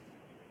vehicle.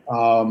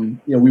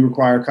 We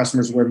require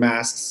customers to wear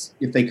masks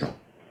if they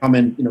come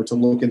in, to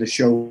look in the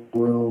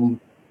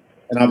showroom.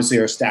 And obviously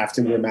our staff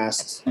to wear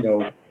masks,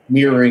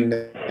 mirroring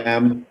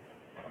them.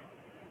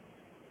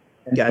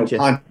 And,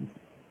 gotcha.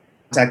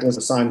 Contactless,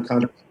 assigned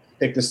contract,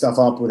 pick the stuff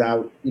up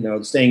without,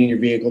 staying in your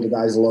vehicle. The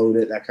guys load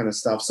it, that kind of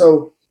stuff.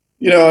 So,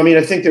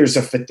 I think there's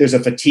a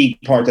fatigue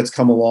part that's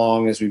come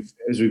along as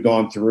we've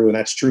gone through, and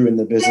that's true in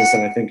the business,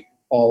 and I think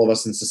all of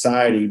us in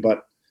society.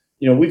 But,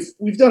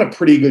 we've done a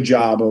pretty good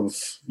job of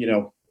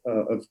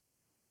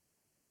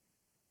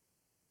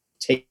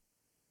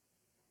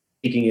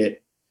taking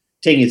it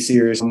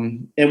serious.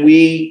 And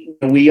we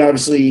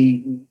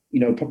obviously,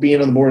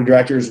 being on the board of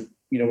directors,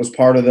 was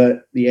part of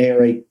the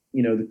ARA,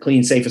 the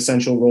Clean, Safe,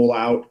 Essential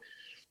rollout.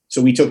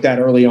 So we took that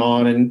early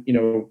on, and,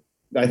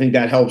 I think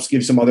that helps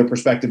give some other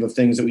perspective of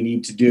things that we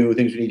need to do,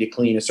 things we need to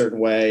clean a certain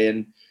way.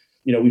 And,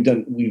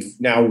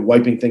 we've now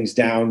wiping things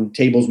down,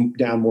 tables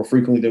down more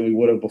frequently than we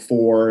would have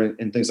before,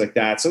 and things like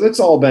that. So it's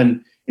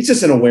it's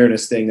just an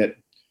awareness thing that,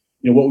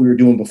 what we were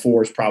doing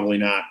before is probably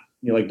not,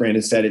 like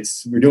Brandon said,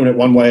 we're doing it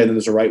one way and then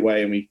there's a right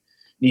way, and we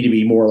need to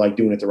be more like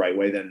doing it the right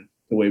way than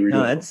the way we were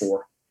doing it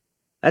before.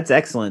 That's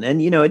excellent.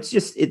 And, it's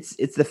just,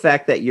 it's the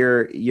fact that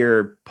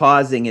you're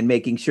pausing and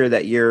making sure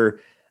that you're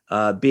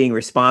being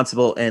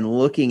responsible and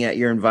looking at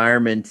your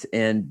environment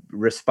and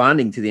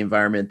responding to the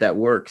environment that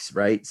works.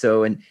 Right.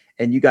 So, and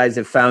you guys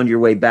have found your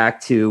way back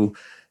to,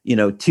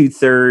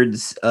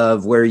 2/3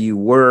 of where you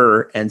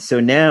were. And so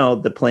now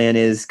the plan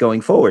is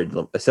going forward.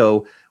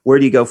 So where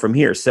do you go from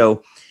here?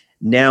 So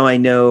now I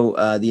know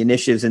the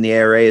initiatives in the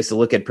ARA is to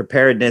look at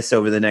preparedness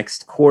over the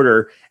next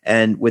quarter.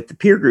 And with the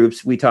peer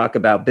groups, we talk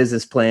about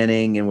business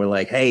planning, and we're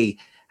like, hey,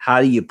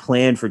 how do you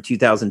plan for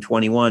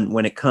 2021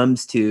 when it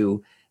comes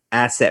to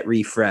asset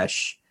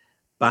refresh,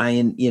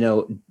 buying,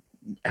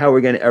 are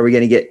we going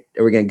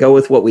to go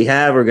with what we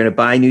have? We're going to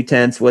buy new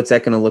tents. What's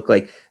that going to look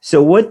like?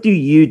 So what do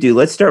you do?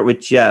 Let's start with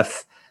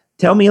Jeff.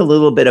 Tell me a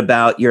little bit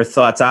about your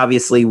thoughts.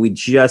 Obviously, we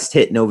just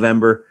hit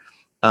November.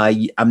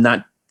 I'm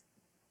not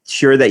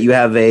sure that you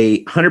have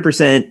a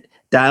 100%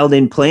 dialed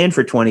in plan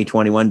for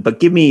 2021, but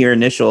give me your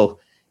initial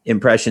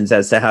impressions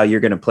as to how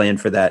you're going to plan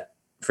for that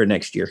for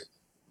next year.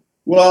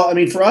 Well, I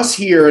mean, for us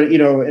here,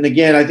 and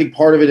again, I think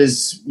part of it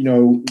is,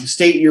 the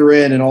state you're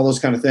in and all those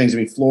kind of things. I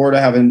mean,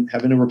 Florida having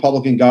a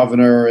Republican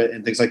governor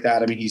and things like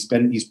that. I mean, he's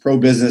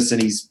pro-business,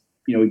 and he's,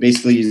 he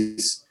basically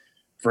is,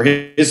 from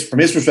his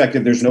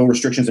perspective, there's no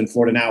restrictions in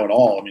Florida now at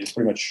all. I mean, it's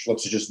pretty much,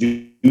 let's just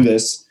do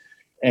this.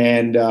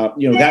 And,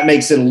 that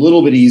makes it a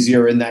little bit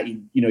easier in that,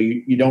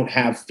 you don't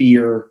have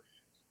fear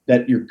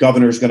that your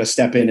governor is going to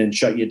step in and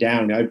shut you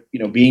down.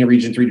 Being a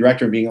Region 3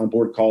 director and being on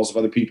board calls of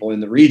other people in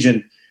the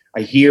region,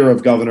 I hear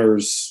of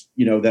governors,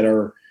 that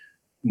are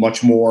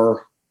much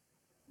more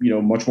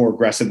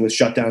aggressive with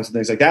shutdowns and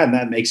things like that. And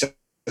that makes it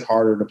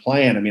harder to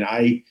plan. I mean,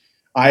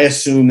 I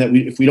assume that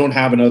if we don't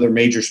have another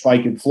major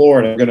spike in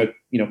Florida, we're going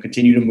to,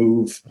 continue to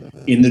move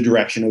in the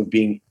direction of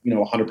being,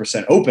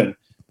 100% open.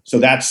 So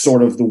that's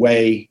sort of the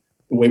way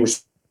we're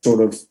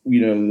sort of,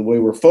 the way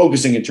we're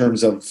focusing in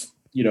terms of,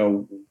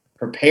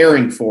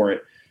 preparing for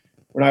it.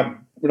 We're not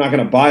going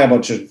to buy a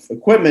bunch of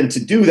equipment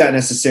to do that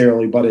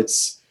necessarily, but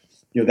it's,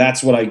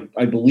 that's what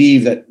I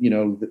believe that,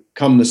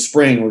 come the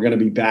spring, we're going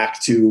to be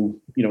back to,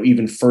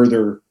 even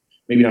further,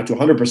 maybe not to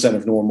 100%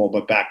 of normal,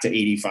 but back to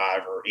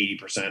 85 or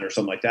 80% or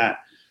something like that.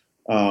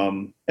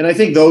 And I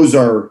think those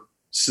are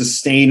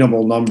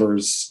sustainable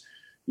numbers.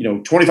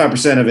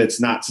 25% of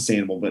it's not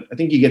sustainable, but I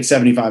think you get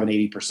 75 and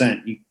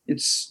 80%.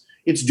 It's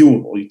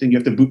doable. You think you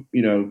have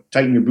to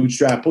tighten your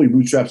bootstrap, pull your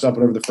bootstraps up,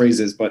 whatever the phrase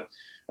is, but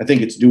I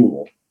think it's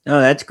doable. Oh,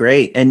 that's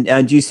great. And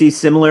do you see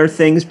similar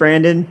things,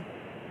 Brandon?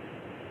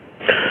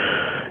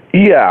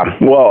 Yeah,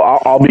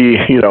 well, I'll be,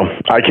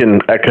 I can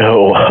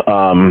echo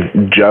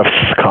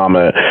Jeff's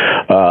comment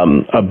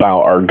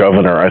about our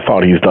governor. I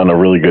thought he's done a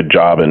really good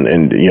job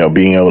in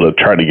being able to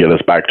try to get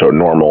us back to a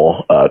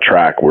normal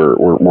track. We're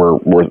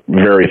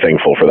very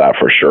thankful for that,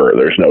 for sure.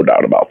 There's no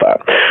doubt about that.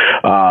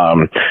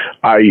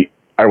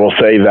 I will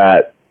say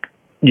that,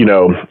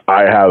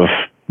 I have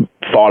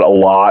thought a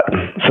lot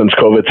since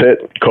COVID's hit.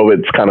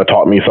 COVID's kind of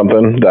taught me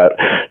something that,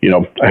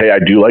 hey, I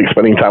do like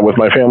spending time with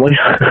my family.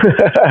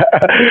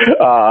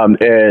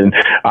 And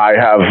I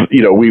have,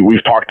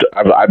 we've talked,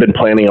 I've been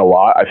planning a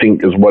lot. I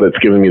think is what it's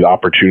given me the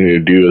opportunity to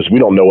do is we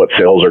don't know what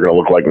sales are going to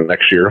look like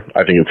next year.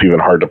 I think it's even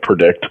hard to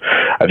predict.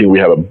 I think we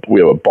have a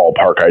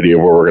ballpark idea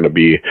of where we're going to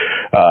be.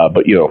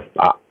 But,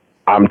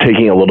 I'm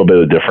taking a little bit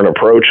of a different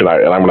approach, and I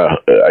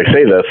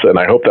say this, and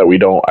I hope that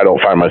I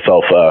don't find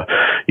myself,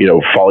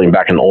 falling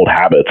back in old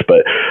habits,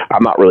 but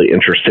I'm not really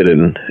interested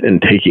in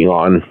taking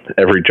on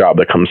every job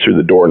that comes through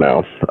the door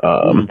now.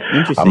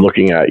 I'm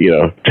looking at,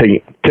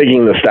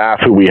 taking the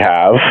staff who we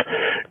have,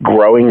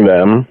 growing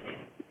them,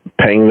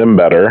 paying them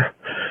better,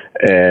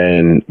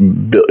 and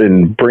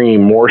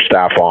bringing more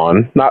staff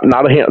on, not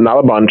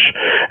a bunch,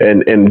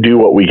 and do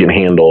what we can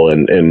handle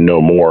and know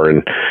more.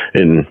 And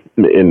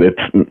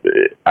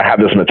I have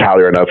this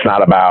mentality right now. It's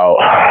not about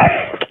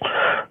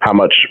how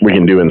much we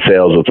can do in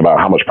sales. It's about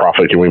how much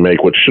profit can we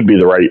make, which should be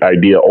the right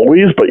idea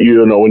always. But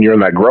when you're in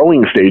that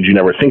growing stage, you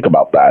never think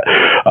about that.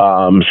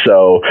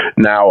 So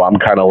now I'm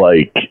kind of,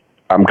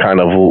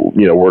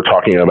 we're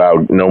talking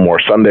about no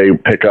more Sunday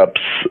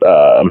pickups.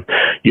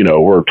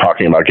 We're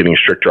talking about getting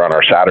stricter on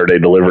our Saturday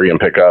delivery and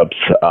pickups,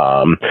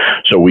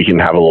 so we can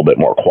have a little bit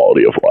more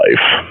quality of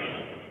life.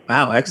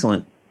 Wow,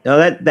 excellent. No,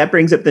 that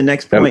brings up the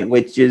next point,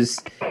 which is,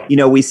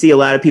 we see a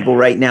lot of people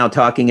right now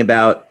talking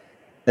about,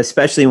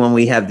 especially when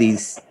we have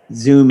these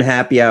Zoom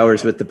happy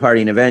hours with the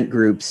party and event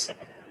groups,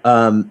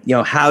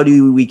 how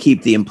do we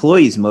keep the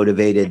employees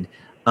motivated?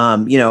 Are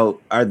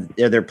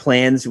there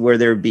plans where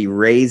there'd be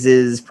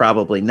raises?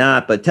 Probably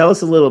not, but tell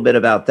us a little bit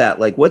about that.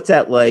 Like, what's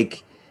that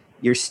like?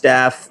 Your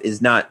staff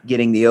is not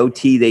getting the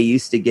OT they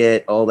used to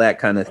get, all that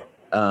kind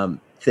of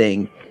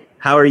thing.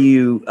 How are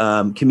you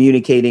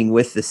communicating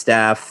with the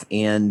staff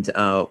and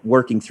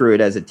working through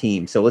it as a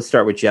team? So let's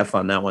start with Jeff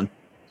on that one.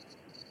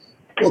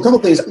 Well, a couple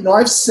of things.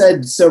 I've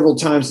said several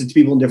times to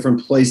people in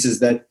different places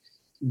that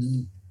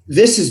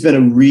this has been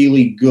a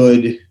really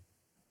good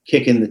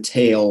kick in the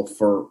tail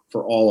for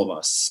all of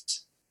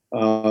us.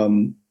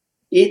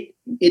 It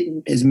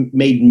has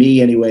made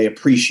me anyway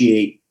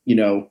appreciate,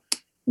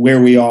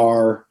 where we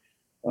are,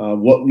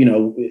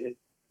 it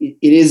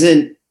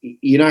isn't,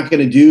 you're not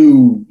going to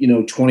do,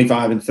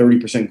 25 and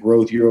 30%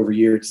 growth year over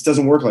year. It just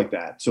doesn't work like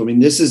that. So, I mean,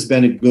 this has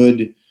been a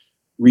good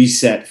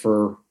reset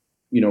for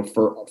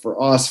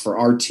us, for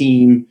our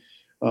team.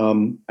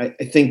 I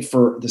think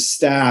for the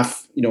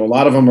staff, a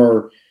lot of them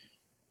are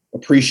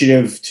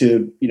appreciative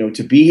to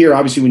be here.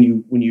 Obviously,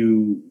 when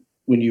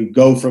you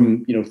go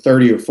from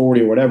 30 or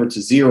 40 or whatever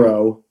to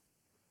zero,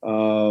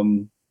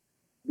 and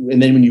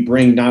then when you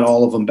bring not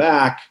all of them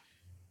back,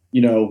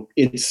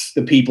 it's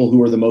the people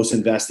who are the most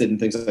invested and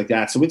things like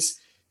that. So it's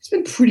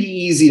been pretty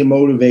easy to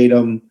motivate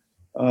them,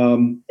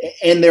 and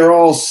they're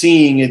all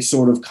seeing it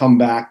sort of come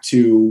back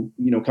to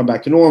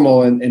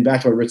normal. And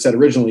back to what Rich said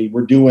originally,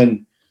 we're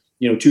doing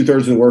 2/3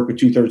 of the work with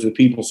 2/3 of the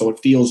people, so it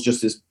feels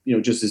just as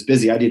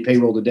busy. I did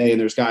payroll today, and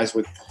there's guys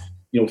with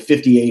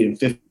 58 and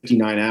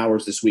 59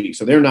 hours this week,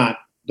 so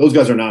those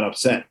guys are not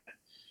upset.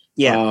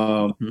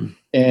 Yeah.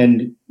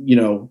 And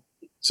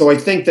so I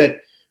think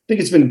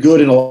it's been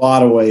good in a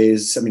lot of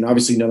ways. I mean,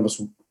 obviously none of us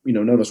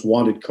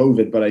wanted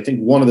COVID, but I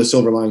think one of the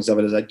silver linings of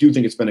it is I do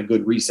think it's been a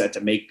good reset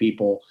to make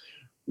people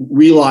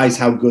realize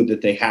how good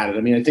that they had it.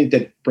 I mean, I think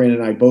that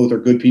Brandon and I both are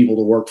good people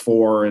to work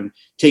for and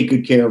take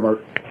good care of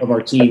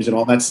our teams and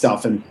all that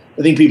stuff. And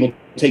I think people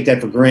take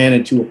that for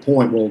granted to a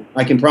point. Well,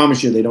 I can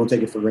promise you they don't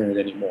take it for granted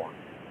anymore.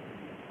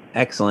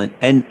 Excellent.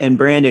 And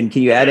Brandon,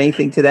 can you add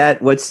anything to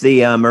that? What's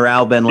the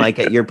morale been like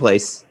at your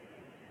place?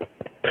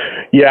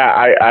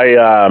 Yeah,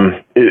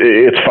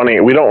 it's funny.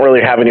 We don't really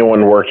have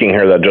anyone working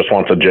here that just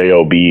wants a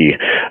job.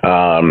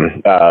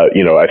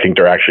 I think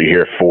they're actually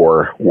here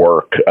for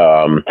work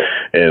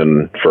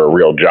and for a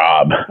real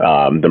job.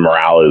 The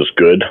morale is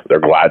good. They're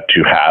glad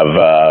to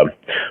have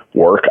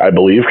work, I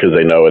believe, because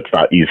they know it's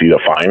not easy to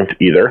find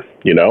either.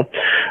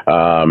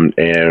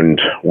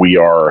 And we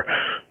are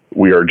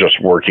just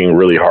working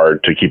really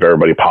hard to keep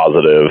everybody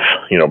positive,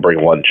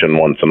 bring lunch in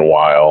once in a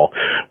while.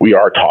 We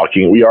are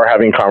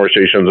having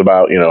conversations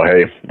about,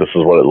 hey, this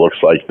is what it looks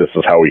like. This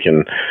is how we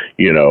can,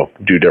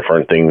 do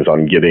different things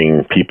on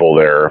getting people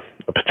their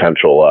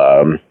potential,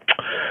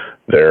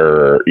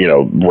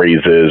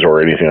 raises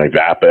or anything like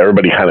that. But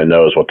everybody kind of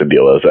knows what the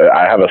deal is.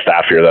 I have a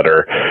staff here that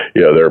are,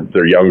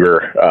 they're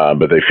younger,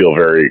 but they feel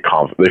very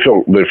confident.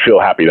 They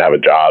feel happy to have a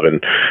job.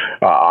 And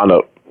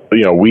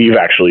we've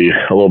actually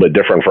a little bit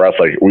different for us.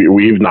 Like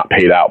we've not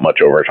paid out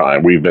much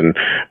overtime.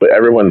 But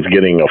everyone's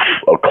getting a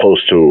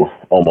close to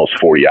almost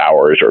 40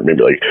 hours or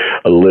maybe like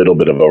a little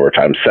bit of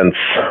overtime since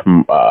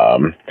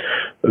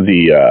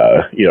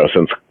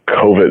since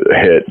COVID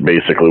hit.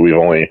 Basically, we've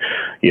only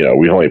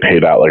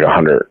paid out like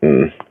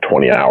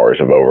 120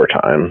 hours of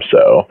overtime.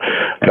 So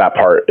that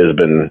part has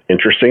been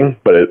interesting.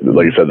 But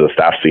like I said, the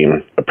staff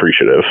seem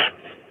appreciative.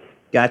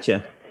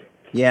 Gotcha.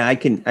 Yeah, I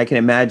can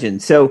imagine.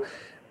 So,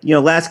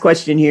 last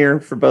question here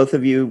for both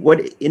of you.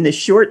 What in the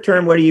short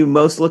term, what are you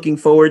most looking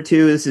forward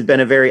to? This has been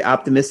a very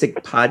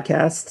optimistic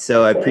podcast,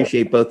 so I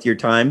appreciate both your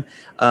time.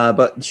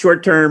 But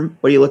short term,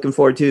 what are you looking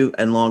forward to?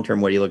 And long term,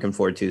 what are you looking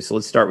forward to? So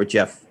let's start with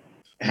Jeff.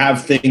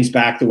 Have things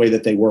back the way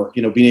that they work,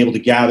 being able to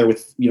gather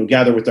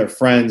with our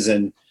friends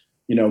and,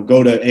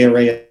 go to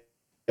ARA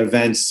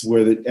events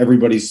where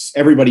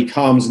everybody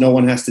comes. No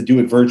one has to do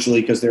it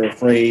virtually because they're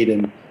afraid.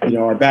 And,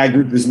 our bag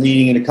group is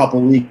meeting in a couple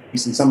of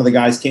weeks and some of the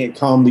guys can't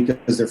come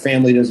because their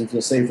family doesn't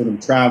feel safe for them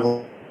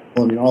travel.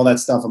 I mean, all that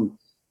stuff. I'm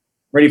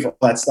ready for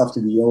all that stuff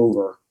to be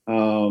over.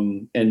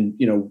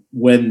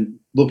 When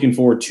looking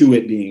forward to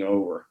it being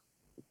over.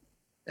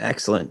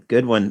 Excellent.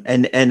 Good one.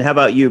 And how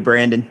about you,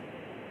 Brandon?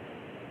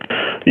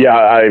 Yeah,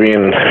 I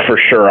mean, for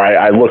sure.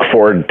 I look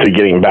forward to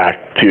getting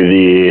back to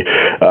the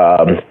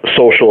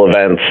social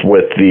events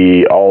with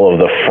all of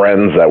the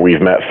friends that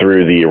we've met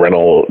through the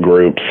rental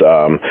groups.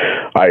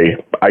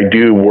 I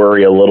do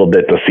worry a little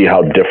bit to see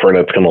how different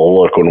it's going to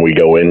look when we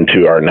go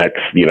into our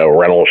next,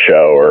 rental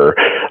show or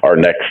our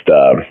next,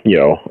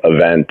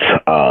 event.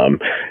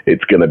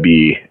 It's going to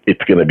be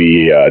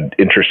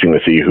interesting to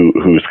see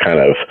who's kind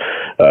of,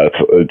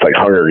 it's like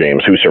Hunger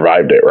Games, who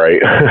survived it, right?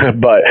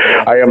 But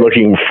I am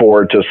looking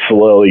forward to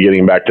slowly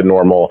getting back to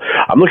normal.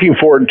 I'm looking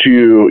forward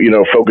to,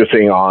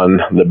 focusing on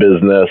the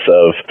business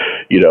of,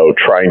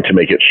 trying to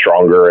make it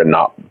stronger and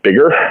not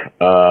bigger.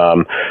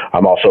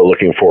 I'm also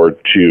looking forward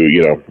to,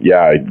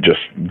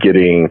 just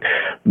getting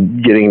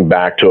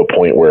back to a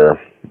point where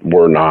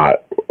we're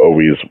not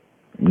always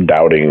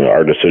doubting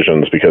our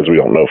decisions because we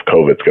don't know if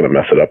COVID's going to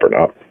mess it up or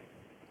not.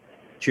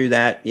 True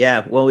that.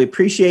 Yeah. Well, we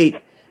appreciate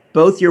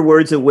both your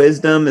words of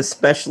wisdom,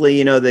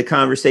 especially, the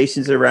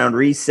conversations around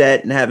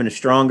reset and having a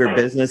stronger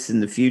business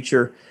in the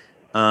future.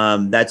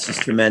 That's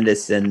just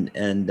tremendous. And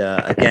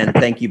again,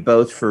 thank you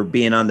both for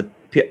being on the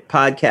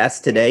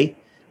podcast today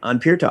on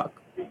Peer Talk.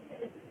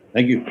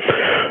 Thank you.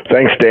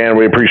 Thanks, Dan.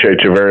 We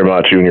appreciate you very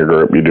much. You and your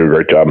group. You do a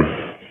great job.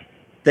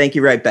 Thank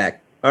you right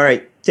back. All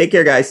right. Take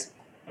care, guys.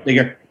 Take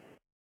care.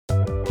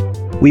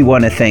 We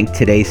want to thank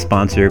today's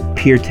sponsor,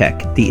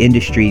 PeerTech, the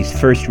industry's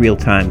first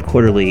real-time,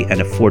 quarterly,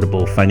 and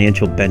affordable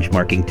financial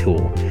benchmarking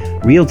tool.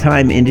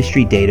 Real-time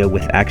industry data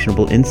with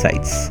actionable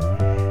insights.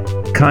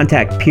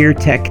 Contact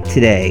PeerTech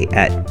today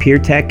at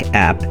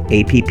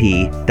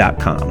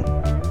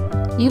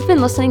peertechapp.com. You've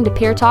been listening to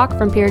Peer Talk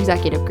from Peer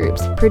Executive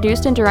Groups,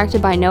 produced and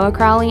directed by Noah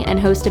Crowley and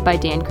hosted by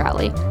Dan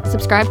Crowley.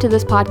 Subscribe to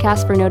this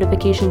podcast for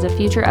notifications of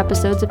future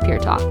episodes of Peer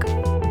Talk.